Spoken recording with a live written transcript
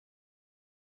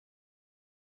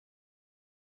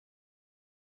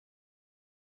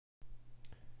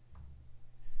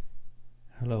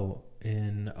Hello,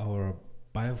 in our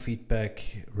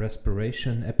Biofeedback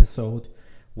Respiration episode,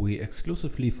 we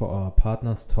exclusively for our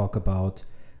partners talk about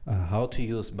how to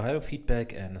use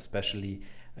biofeedback and especially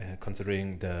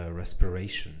considering the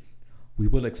respiration. We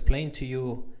will explain to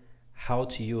you how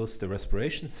to use the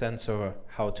respiration sensor,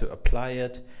 how to apply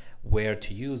it, where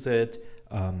to use it,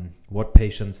 what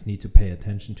patients need to pay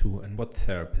attention to, and what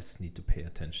therapists need to pay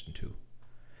attention to.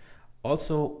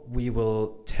 Also, we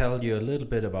will tell you a little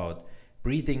bit about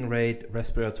breathing rate,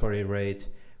 respiratory rate.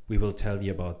 We will tell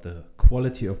you about the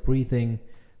quality of breathing.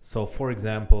 So for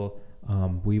example,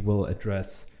 we will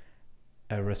address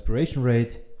a respiration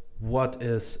rate. What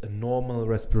is a normal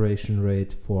respiration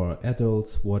rate for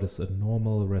adults? What is a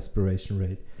normal respiration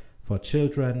rate for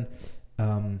children?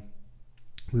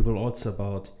 We will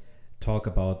also talk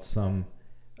about some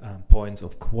points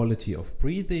of quality of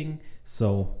breathing.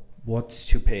 So what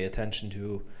to pay attention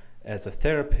to as a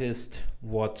therapist,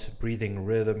 what breathing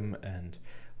rhythm and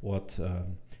what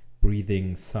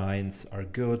breathing signs are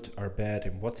good, are bad,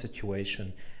 in what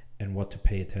situation, and what to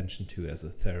pay attention to as a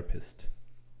therapist.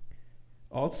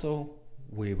 Also,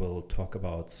 we will talk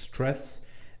about stress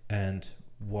and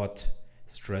what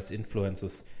stress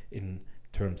influences in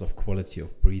terms of quality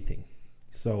of breathing.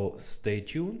 So stay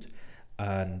tuned,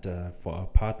 and for our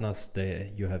partners,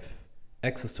 you have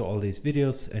access to all these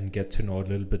videos and get to know a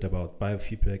little bit about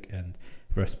biofeedback and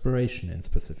respiration in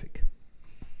specific.